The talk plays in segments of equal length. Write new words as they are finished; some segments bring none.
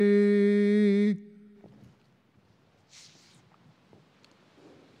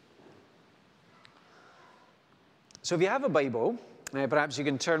So if you have a Bible, perhaps you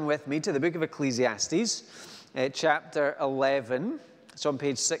can turn with me to the book of Ecclesiastes, chapter 11. It's on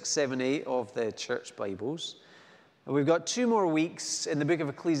page 678 of the church Bibles. And we've got 2 more weeks in the book of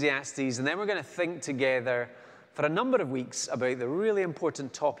Ecclesiastes, and then we're going to think together for a number of weeks about the really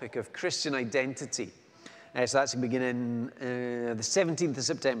important topic of Christian identity. So that's beginning the 17th of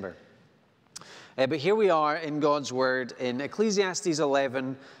September. But here we are in God's Word in Ecclesiastes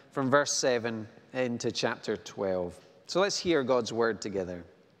 11 from verse 7 into chapter 12. So let's hear God's Word together.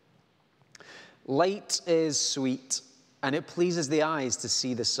 Light is sweet, and it pleases the eyes to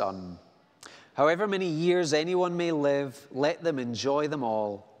see the sun. However many years anyone may live, let them enjoy them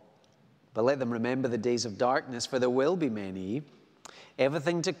all. But let them remember the days of darkness, for there will be many.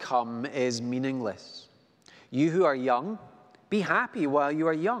 Everything to come is meaningless. You who are young, be happy while you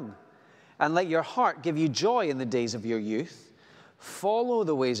are young, and let your heart give you joy in the days of your youth. Follow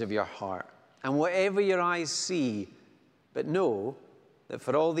the ways of your heart, and whatever your eyes see, but know that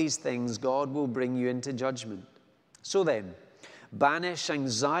for all these things God will bring you into judgment. So then, banish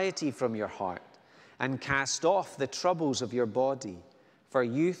anxiety from your heart, and cast off the troubles of your body, for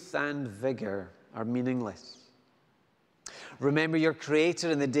youth and vigor are meaningless. Remember your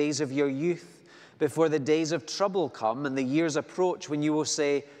Creator in the days of your youth, before the days of trouble come and the years approach when you will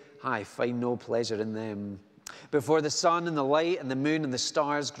say, I find no pleasure in them. Before the sun and the light and the moon and the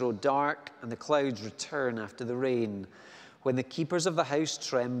stars grow dark and the clouds return after the rain, when the keepers of the house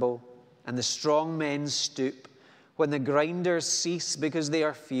tremble and the strong men stoop, when the grinders cease because they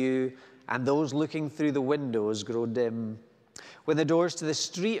are few and those looking through the windows grow dim, when the doors to the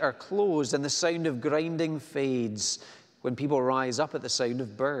street are closed and the sound of grinding fades, when people rise up at the sound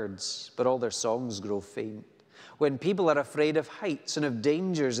of birds, but all their songs grow faint, when people are afraid of heights and of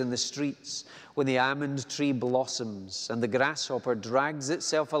dangers in the streets, when the almond tree blossoms and the grasshopper drags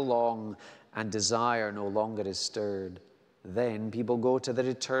itself along and desire no longer is stirred. Then people go to their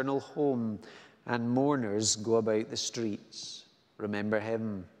eternal home and mourners go about the streets. Remember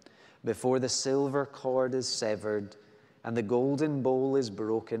him before the silver cord is severed and the golden bowl is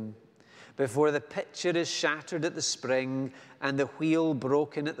broken, before the pitcher is shattered at the spring and the wheel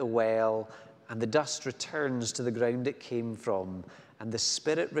broken at the well, and the dust returns to the ground it came from, and the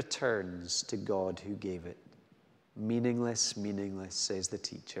spirit returns to God who gave it. Meaningless, meaningless, says the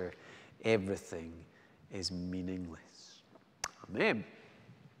teacher. Everything is meaningless. Amen.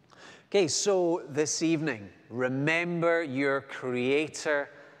 Okay, so this evening, remember your Creator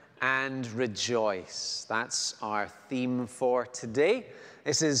and rejoice. That's our theme for today.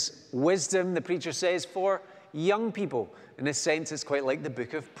 This is wisdom, the preacher says, for young people. In a sense, it's quite like the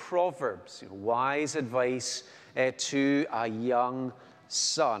book of Proverbs, wise advice to a young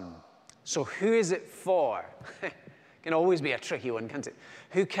son. So who is it for? Can always be a tricky one, can't it?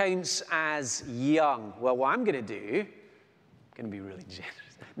 Who counts as young? Well, what I'm going to do, I'm going to be really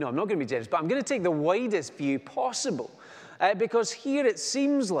generous. No, I'm not going to be generous, but I'm going to take the widest view possible. Because here it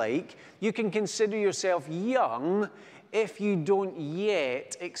seems like you can consider yourself young if you don't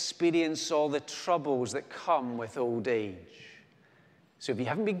yet experience all the troubles that come with old age. So if you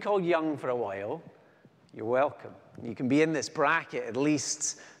haven't been called young for a while, you're welcome. You can be in this bracket at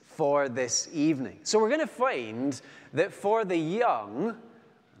least for this evening. So we're going to find that for the young,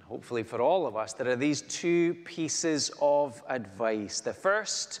 and hopefully for all of us, there are these 2 pieces of advice. The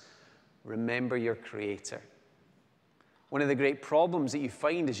first, remember your Creator. One of the great problems that you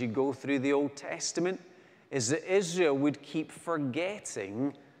find as you go through the Old Testament is that Israel would keep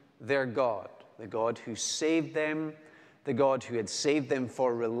forgetting their God, the God who saved them, the God who had saved them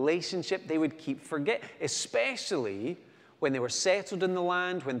for relationship. They would keep forgetting, especially when they were settled in the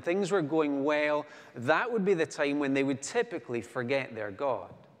land, when things were going well. That would be the time when they would typically forget their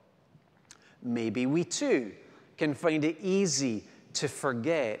God. Maybe we too can find it easy to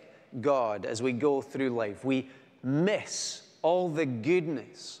forget God as we go through life. We miss all the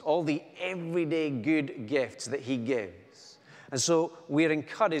goodness, all the everyday good gifts that He gives. And so we're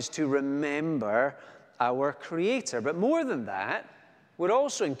encouraged to remember our Creator. But more than that, we're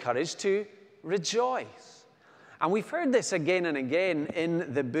also encouraged to rejoice. And we've heard this again and again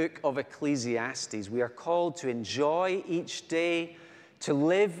in the book of Ecclesiastes. We are called to enjoy each day, to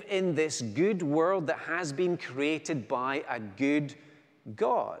live in this good world that has been created by a good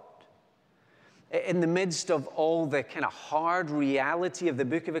God. In the midst of all the kind of hard reality of the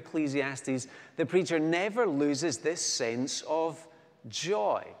book of Ecclesiastes, the preacher never loses this sense of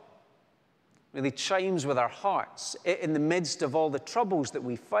joy. It really chimes with our hearts. In the midst of all the troubles that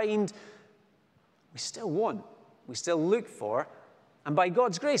we find, we still want, we still look for, and by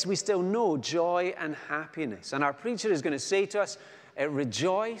God's grace, we still know joy and happiness. And our preacher is going to say to us,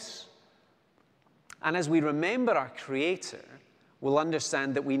 rejoice, And as we remember our Creator, we'll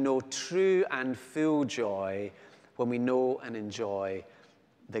understand that we know true and full joy when we know and enjoy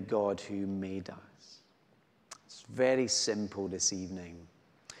the God who made us. It's very simple this evening.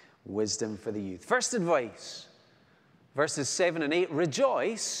 Wisdom for the youth. First advice, verses 7 and 8,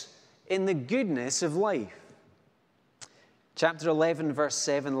 rejoice in the goodness of life. Chapter 11, verse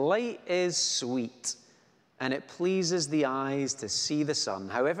 7, light is sweet, and it pleases the eyes to see the sun.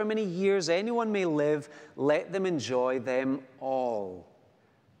 However many years anyone may live, let them enjoy them all.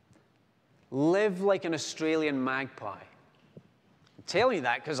 Live like an Australian magpie. I'm telling you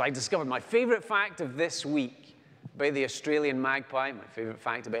that because I discovered my favorite fact of this week about the Australian magpie, my favorite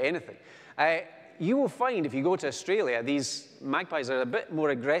fact about anything. You will find if you go to Australia, these magpies are a bit more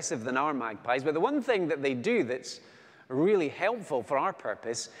aggressive than our magpies, but the one thing that they do that's really helpful for our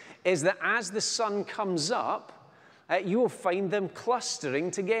purpose is that as the sun comes up, you will find them clustering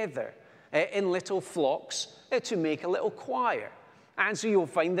together in little flocks to make a little choir. And so you'll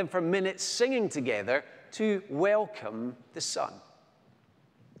find them for minutes singing together to welcome the sun.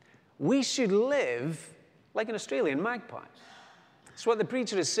 We should live like an Australian magpie. That's what the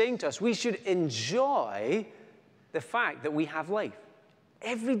preacher is saying to us. We should enjoy the fact that we have life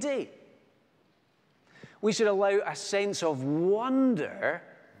every day. We should allow a sense of wonder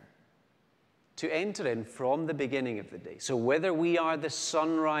to enter in from the beginning of the day. So whether we are the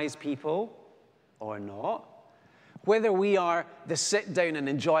sunrise people or not, whether we are the sit down and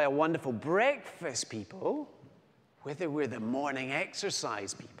enjoy a wonderful breakfast people, whether we're the morning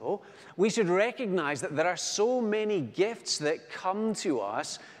exercise people, we should recognize that there are so many gifts that come to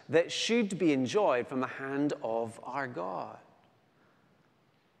us that should be enjoyed from the hand of our God.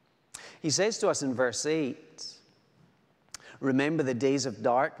 He says to us in verse 8, remember the days of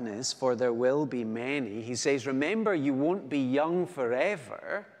darkness, for there will be many. He says, remember you won't be young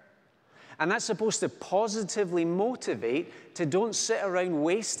forever. And that's supposed to positively motivate to don't sit around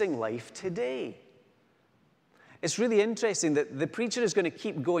wasting life today. It's really interesting that the preacher is going to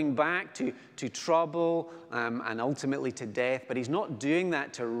keep going back to trouble and ultimately to death, but he's not doing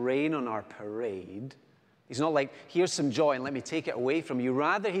that to rain on our parade. He's not like, here's some joy and let me take it away from you.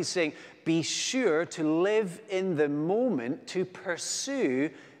 Rather, he's saying, be sure to live in the moment, to pursue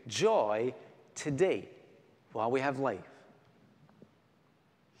joy today while we have life.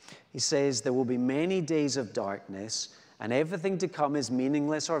 He says, there will be many days of darkness, and everything to come is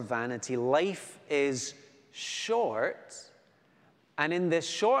meaningless or vanity. Life is short, and in this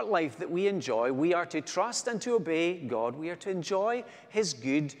short life that we enjoy, we are to trust and to obey God. We are to enjoy His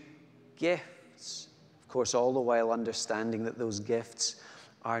good gifts. Of course, all the while understanding that those gifts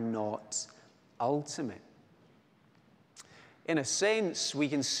are not ultimate. In a sense, we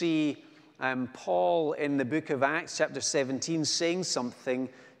can see Paul in the book of Acts, chapter 17, saying something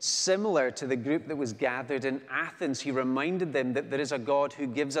similar to the group that was gathered in Athens. He reminded them that there is a God who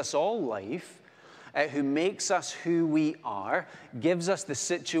gives us all life, who makes us who we are, gives us the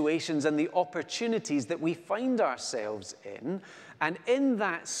situations and the opportunities that we find ourselves in. And in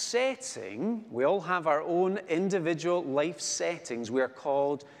that setting, we all have our own individual life settings. We are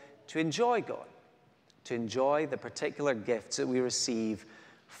called to enjoy God, to enjoy the particular gifts that we receive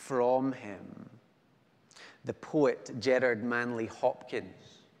from Him. The poet Gerard Manley Hopkins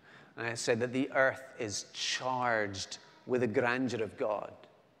said that the earth is charged with the grandeur of God.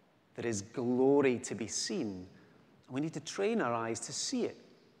 There is glory to be seen. And we need to train our eyes to see it.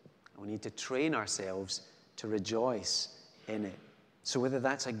 And we need to train ourselves to rejoice in it. So whether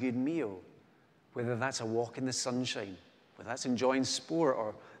that's a good meal, whether that's a walk in the sunshine, whether that's enjoying sport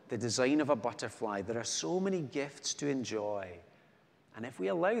or the design of a butterfly, there are so many gifts to enjoy. And if we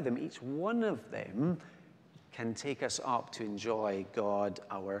allow them, each one of them can take us up to enjoy God,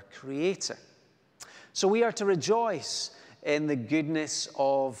 our Creator. So we are to rejoice in the goodness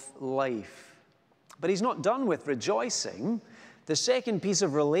of life. But he's not done with rejoicing. The second piece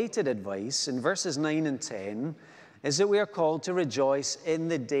of related advice in verses 9 and 10 is that we are called to rejoice in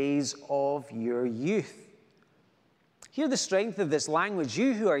the days of your youth. Hear the strength of this language.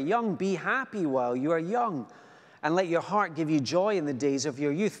 You who are young, be happy while you are young, and let your heart give you joy in the days of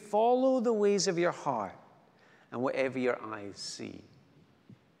your youth. Follow the ways of your heart and whatever your eyes see.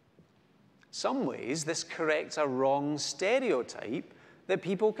 Some ways, this corrects a wrong stereotype that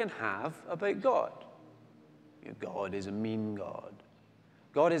people can have about God. God is a mean God.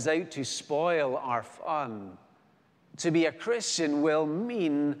 God is out to spoil our fun. To be a Christian will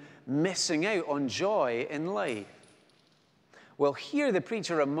mean missing out on joy in life. Well, here the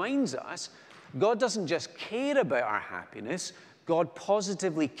preacher reminds us, God doesn't just care about our happiness, God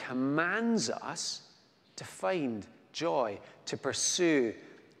positively commands us to find joy, to pursue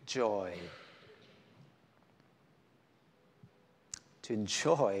joy. to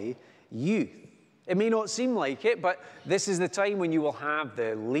enjoy youth. It may not seem like it, but this is the time when you will have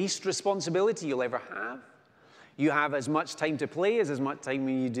the least responsibility you'll ever have. You have as much time to play as much time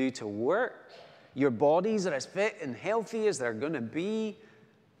you do to work. Your bodies are as fit and healthy as they're going to be.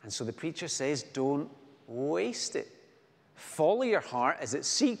 And so the preacher says, don't waste it. Follow your heart as it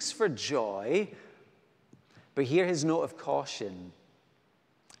seeks for joy. But hear his note of caution.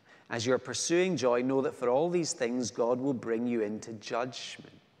 As you're pursuing joy, know that for all these things, God will bring you into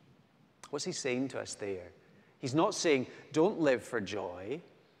judgment. What's he saying to us there? He's not saying, don't live for joy.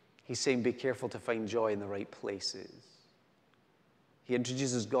 He's saying, be careful to find joy in the right places. He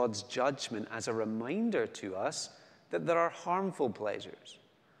introduces God's judgment as a reminder to us that there are harmful pleasures.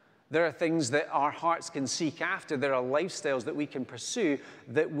 There are things that our hearts can seek after. There are lifestyles that we can pursue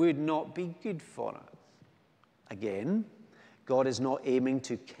that would not be good for us. Again, God is not aiming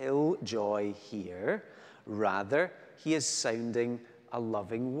to kill joy here. Rather, he is sounding a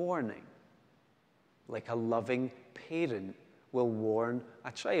loving warning. Like a loving parent will warn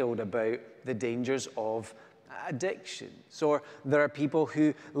a child about the dangers of addictions. Or there are people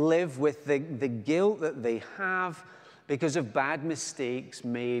who live with the guilt that they have because of bad mistakes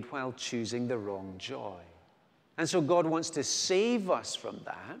made while choosing the wrong joy. And so God wants to save us from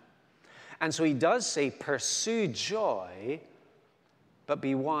that. And so he does say, pursue joy, but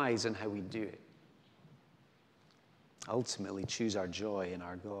be wise in how we do it. Ultimately, choose our joy in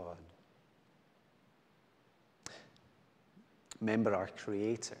our God. Remember our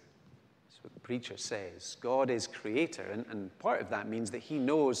Creator. That's what the preacher says. God is Creator, and part of that means that he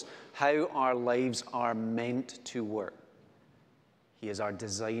knows how our lives are meant to work. He is our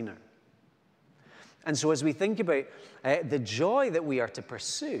designer. And so as we think about the joy that we are to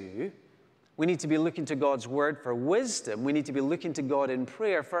pursue, we need to be looking to God's word for wisdom. We need to be looking to God in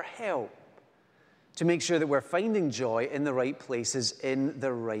prayer for help, to make sure that we're finding joy in the right places in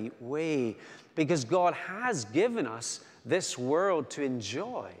the right way. Because God has given us this world to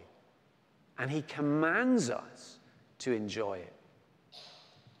enjoy, and he commands us to enjoy it.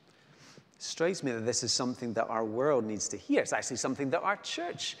 It strikes me that this is something that our world needs to hear. It's actually something that our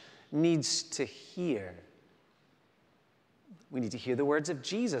church needs to hear. We need to hear the words of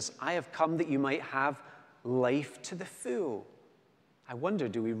Jesus. I have come that you might have life to the full. I wonder,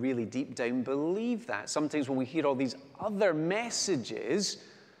 do we really deep down believe that? Sometimes when we hear all these other messages,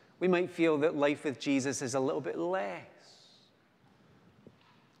 we might feel that life with Jesus is a little bit less.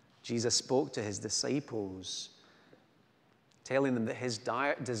 Jesus spoke to his disciples, telling them that his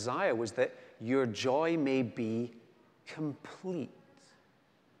desire was that your joy may be complete.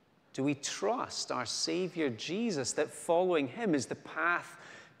 Do we trust our Savior Jesus that following him is the path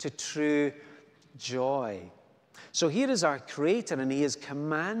to true joy? So here is our Creator, and he is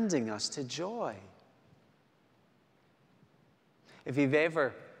commanding us to joy. If you've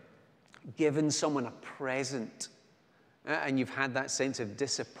ever given someone a present, and you've had that sense of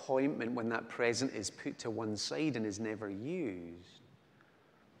disappointment when that present is put to one side and is never used,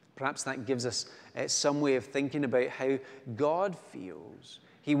 perhaps that gives us some way of thinking about how God feels.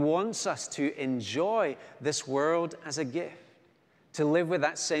 He wants us to enjoy this world as a gift, to live with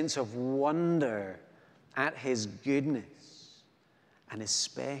that sense of wonder at his goodness, and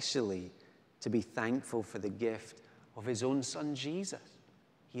especially to be thankful for the gift of his own Son, Jesus.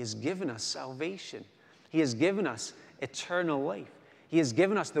 He has given us salvation. He has given us eternal life. He has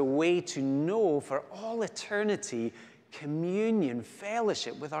given us the way to know for all eternity communion,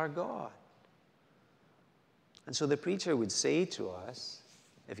 fellowship with our God. And so the preacher would say to us,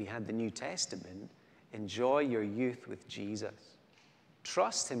 if he had the New Testament, enjoy your youth with Jesus.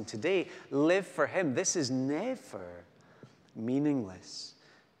 Trust him today. Live for him. This is never meaningless,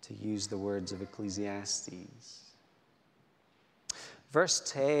 to use the words of Ecclesiastes. Verse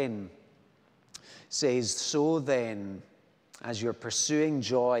 10 says, so then, as you're pursuing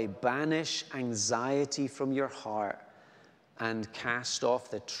joy, banish anxiety from your heart and cast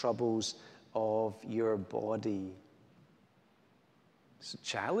off the troubles of your body. It's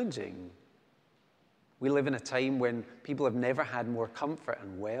challenging. We live in a time when people have never had more comfort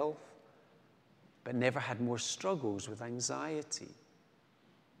and wealth, but never had more struggles with anxiety.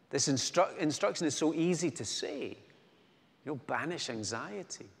 This instruction is so easy to say. Banish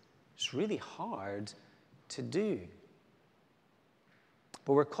anxiety. It's really hard to do.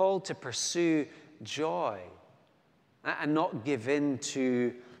 But we're called to pursue joy and not give in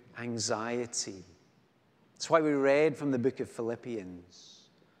to anxiety. That's why we read from the book of Philippians.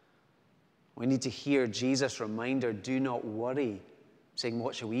 We need to hear Jesus' reminder, do not worry, saying,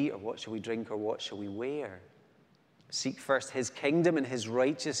 what shall we eat, or what shall we drink, or what shall we wear? Seek first his kingdom and his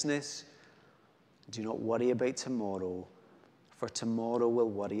righteousness. Do not worry about tomorrow, for tomorrow will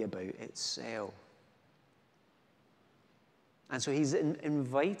worry about itself. And so he's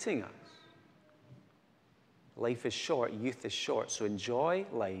inviting us. Life is short, youth is short, so enjoy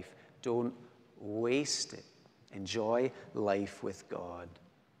life. Don't waste it. Enjoy life with God.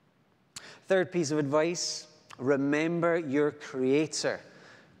 Third piece of advice, remember your Creator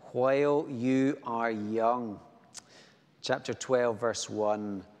while you are young. Chapter 12, verse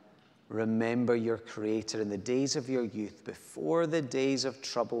 1, remember your Creator in the days of your youth, before the days of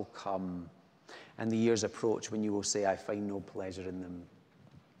trouble come, and the years approach when you will say, I find no pleasure in them.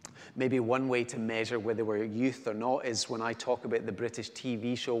 Maybe one way to measure whether we're youth or not is when I talk about the British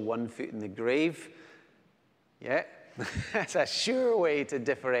TV show One Foot in the Grave. Yeah, that's a sure way to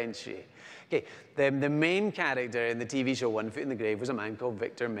differentiate. Okay, the main character in the TV show One Foot in the Grave was a man called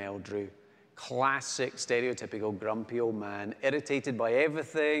Victor Meldrew. Classic, stereotypical, grumpy old man, irritated by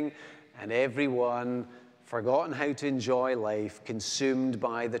everything and everyone, forgotten how to enjoy life, consumed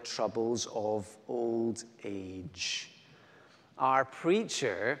by the troubles of old age. Our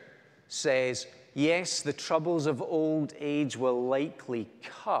preacher says, yes, the troubles of old age will likely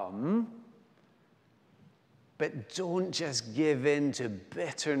come, but don't just give in to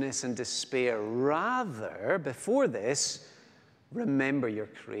bitterness and despair. Rather, before this, remember your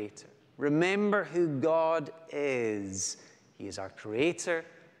Creator. Remember who God is. He is our Creator,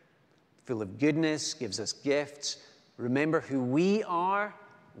 full of goodness, gives us gifts. Remember who we are.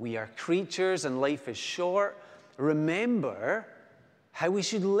 We are creatures and life is short. Remember how we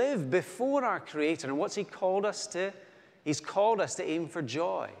should live before our Creator. And what's He called us to? He's called us to aim for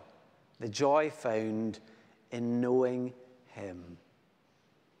joy, the joy found in knowing Him.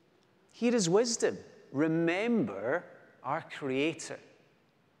 Here is wisdom. Remember our Creator.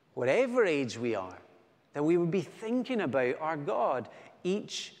 Whatever age we are, that we would be thinking about our God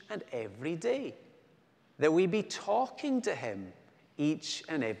each and every day. That we be talking to Him each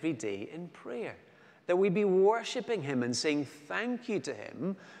and every day in prayer. That we be worshiping Him and saying thank you to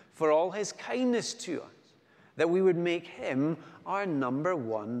Him for all His kindness to us. That we would make Him our number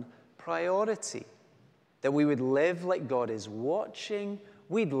one priority. That we would live like God is watching.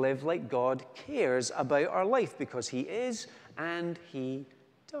 We'd live like God cares about our life because He is and He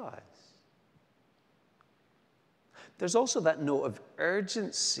does. There's also that note of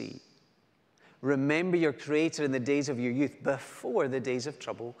urgency. Remember your Creator in the days of your youth before the days of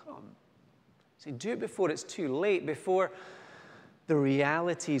trouble come. See, do it before it's too late, before the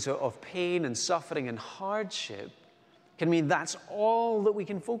realities of pain and suffering and hardship can mean that's all that we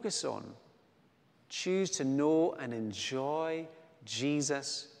can focus on. Choose to know and enjoy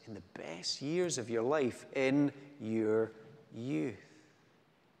Jesus in the best years of your life in your youth.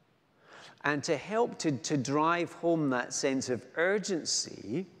 And to help to drive home that sense of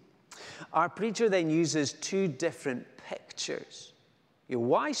urgency, our preacher then uses two different pictures.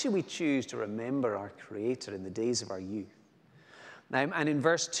 Why should we choose to remember our Creator in the days of our youth? Now, and in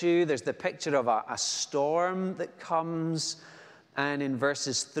verse 2, there's the picture of a storm that comes. And in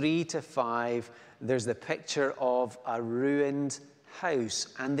verses 3 to 5, there's the picture of a ruined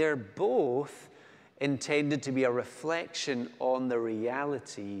house. And they're both intended to be a reflection on the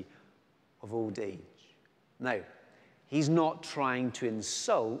reality of old age. Now, he's not trying to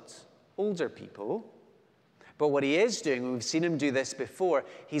insult older people. But what he is doing, and we've seen him do this before,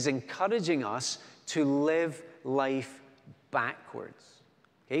 he's encouraging us to live life backwards.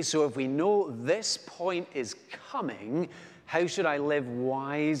 Okay, so if we know this point is coming, how should I live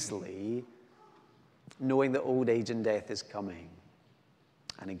wisely, knowing that old age and death is coming?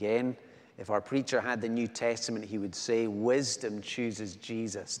 And again, if our preacher had the New Testament, he would say, wisdom chooses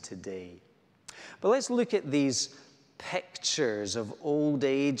Jesus today. But let's look at these pictures of old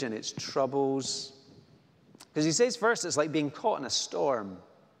age and its troubles. Because he says first, it's like being caught in a storm.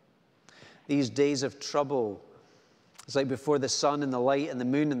 These days of trouble, it's like before the sun and the light and the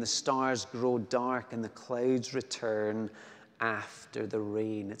moon and the stars grow dark and the clouds return after the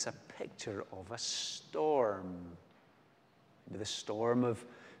rain. It's a picture of a storm. Maybe the storm of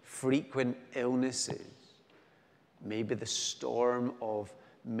frequent illnesses. Maybe the storm of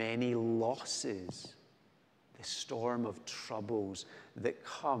many losses. The storm of troubles that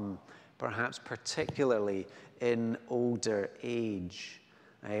come perhaps particularly in older age.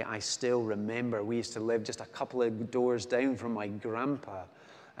 I still remember we used to live just a couple of doors down from my grandpa.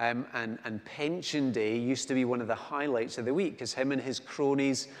 And pension day used to be one of the highlights of the week because him and his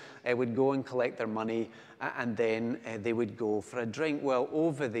cronies would go and collect their money and then they would go for a drink. Well,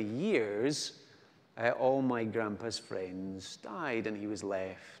 over the years, all my grandpa's friends died and he was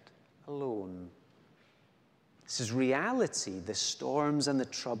left alone. This is reality, the storms and the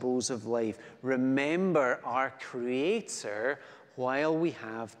troubles of life. Remember our Creator while we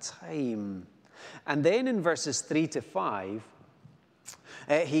have time. And then in verses 3 to 5,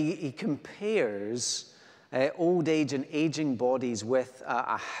 he compares old age and aging bodies with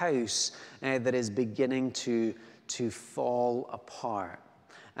a house that is beginning to fall apart.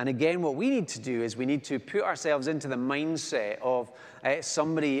 And again, what we need to do is we need to put ourselves into the mindset of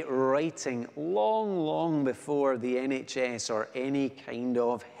somebody writing long before the NHS or any kind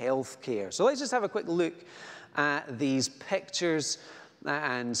of health care. So let's just have a quick look at these pictures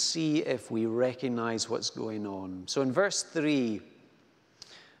and see if we recognize what's going on. So in verse 3,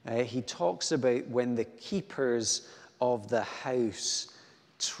 he talks about when the keepers of the house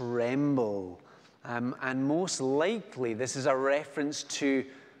tremble. And most likely, this is a reference to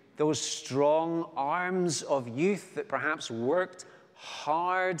those strong arms of youth that perhaps worked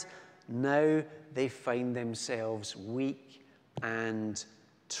hard. Now they find themselves weak and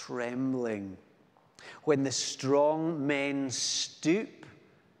trembling. When the strong men stoop,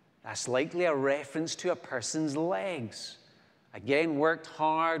 that's likely a reference to a person's legs. Again, worked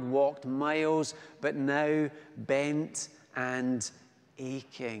hard, walked miles, but now bent and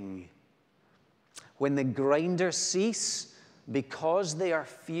aching. When the grinders cease, because they are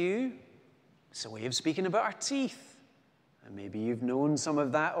few, it's a way of speaking about our teeth. And maybe you've known some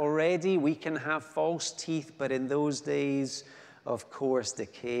of that already. We can have false teeth, but in those days, of course,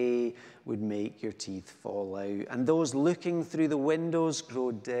 decay would make your teeth fall out. And those looking through the windows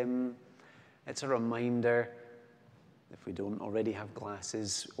grow dim. It's a reminder, if we don't already have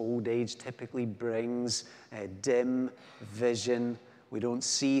glasses, old age typically brings dim vision. We don't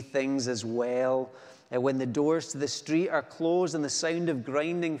see things as well. When the doors to the street are closed and the sound of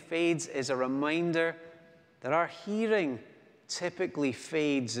grinding fades is a reminder that our hearing typically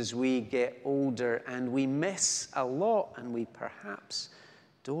fades as we get older, and we miss a lot, and we perhaps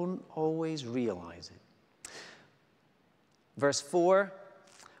don't always realize it. Verse 4,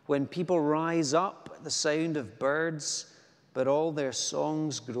 when people rise up at the sound of birds, but all their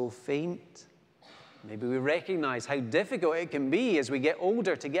songs grow faint. Maybe we recognize how difficult it can be as we get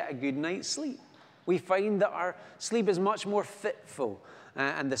older to get a good night's sleep. We find that our sleep is much more fitful,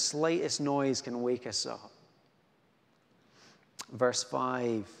 and the slightest noise can wake us up. Verse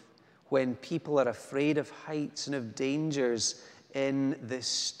 5, when people are afraid of heights and of dangers in the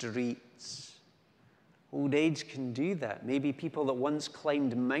streets. Old age can do that. Maybe people that once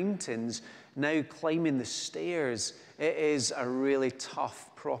climbed mountains now climbing the stairs. It is a really tough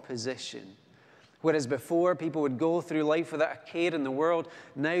proposition. Whereas before, people would go through life without a care in the world,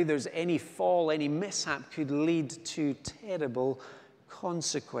 now there's any fall, any mishap could lead to terrible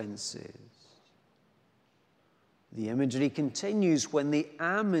consequences. The imagery continues when the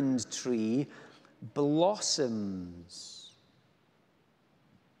almond tree blossoms,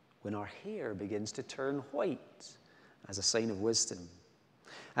 when our hair begins to turn white as a sign of wisdom,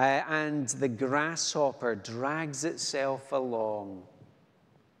 and the grasshopper drags itself along,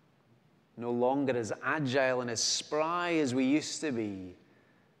 no longer as agile and as spry as we used to be.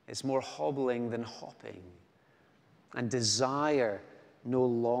 It's more hobbling than hopping. And desire no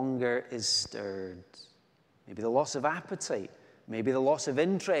longer is stirred. Maybe the loss of appetite. Maybe the loss of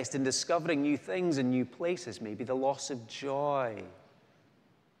interest in discovering new things and new places. Maybe the loss of joy.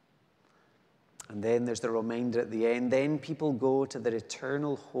 And then there's the reminder at the end. Then people go to their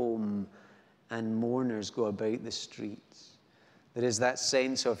eternal home and mourners go about the streets. There is that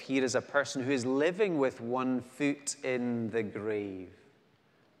sense of here is a person who is living with one foot in the grave.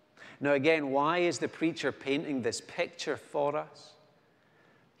 Now again, why is the preacher painting this picture for us?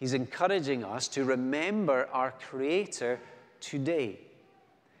 He's encouraging us to remember our Creator today,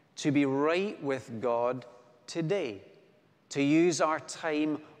 to be right with God today, to use our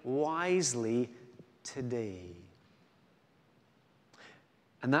time wisely today.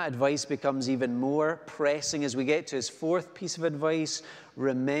 And that advice becomes even more pressing as we get to his fourth piece of advice.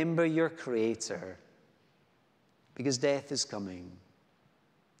 Remember your Creator, because death is coming.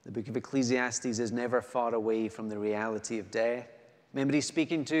 The book of Ecclesiastes is never far away from the reality of death. Remember, he's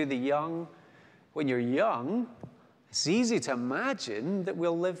speaking to the young. When you're young, it's easy to imagine that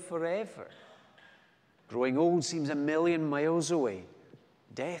we'll live forever. Growing old seems a million miles away.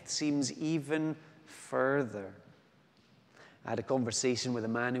 Death seems even further. I had a conversation with a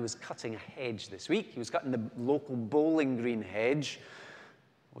man who was cutting a hedge this week. He was cutting the local bowling green hedge.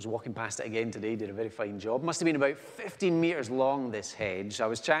 I was walking past it again today, did a very fine job. Must have been about 15 meters long, this hedge. I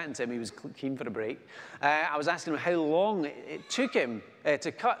was chatting to him, he was keen for a break. I was asking him how long it took him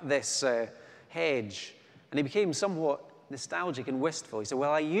to cut this hedge. And he became somewhat nostalgic and wistful. He said,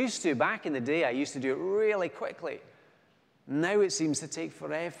 well, back in the day, I used to do it really quickly. Now it seems to take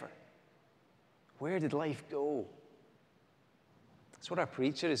forever. Where did life go? That's what our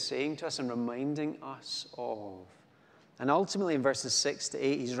preacher is saying to us and reminding us of. And ultimately in verses 6 to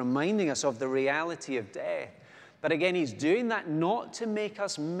 8, he's reminding us of the reality of death. But again, he's doing that not to make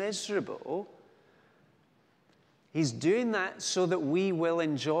us miserable. He's doing that so that we will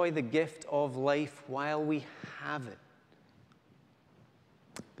enjoy the gift of life while we have it.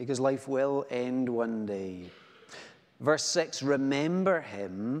 Because life will end one day. Verse 6, remember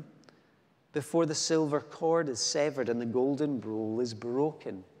him before the silver cord is severed and the golden bowl is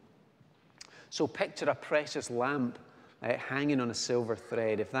broken. So picture a precious lamp hanging on a silver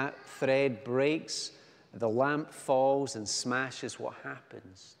thread. If that thread breaks, the lamp falls and smashes. What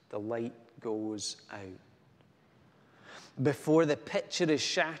happens? The light goes out. Before the pitcher is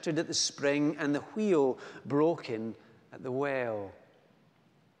shattered at the spring and the wheel broken at the well.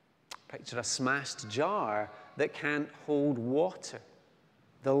 Picture a smashed jar that can't hold water.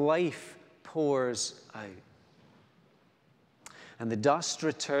 The life pours out. And the dust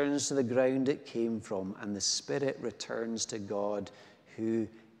returns to the ground it came from, and the spirit returns to God who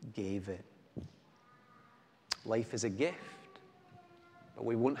gave it. Life is a gift, but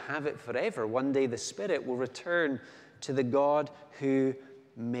we won't have it forever. One day the spirit will return to the God who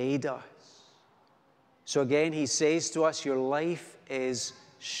made us. So again, he says to us, your life is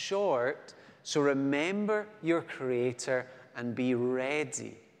short, so remember your Creator and be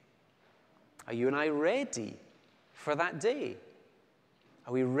ready. Are you and I ready for that day?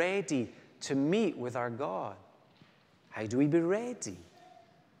 Are we ready to meet with our God? How do we be ready?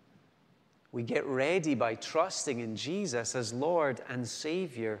 We get ready by trusting in Jesus as Lord and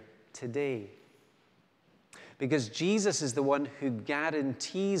Savior today. Because Jesus is the one who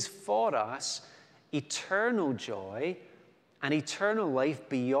guarantees for us eternal joy and eternal life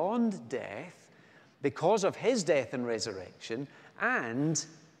beyond death because of his death and resurrection, and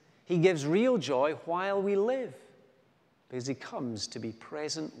he gives real joy while we live because he comes to be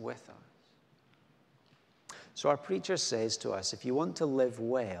present with us. So our preacher says to us, if you want to live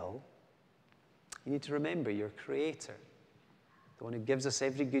well, you need to remember your Creator, the one who gives us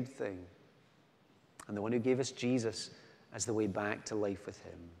every good thing, and the one who gave us Jesus as the way back to life with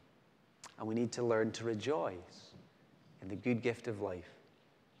him. And we need to learn to rejoice in the good gift of life,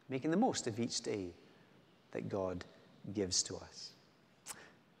 making the most of each day that God gives to us.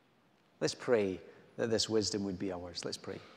 Let's pray that this wisdom would be ours. Let's pray.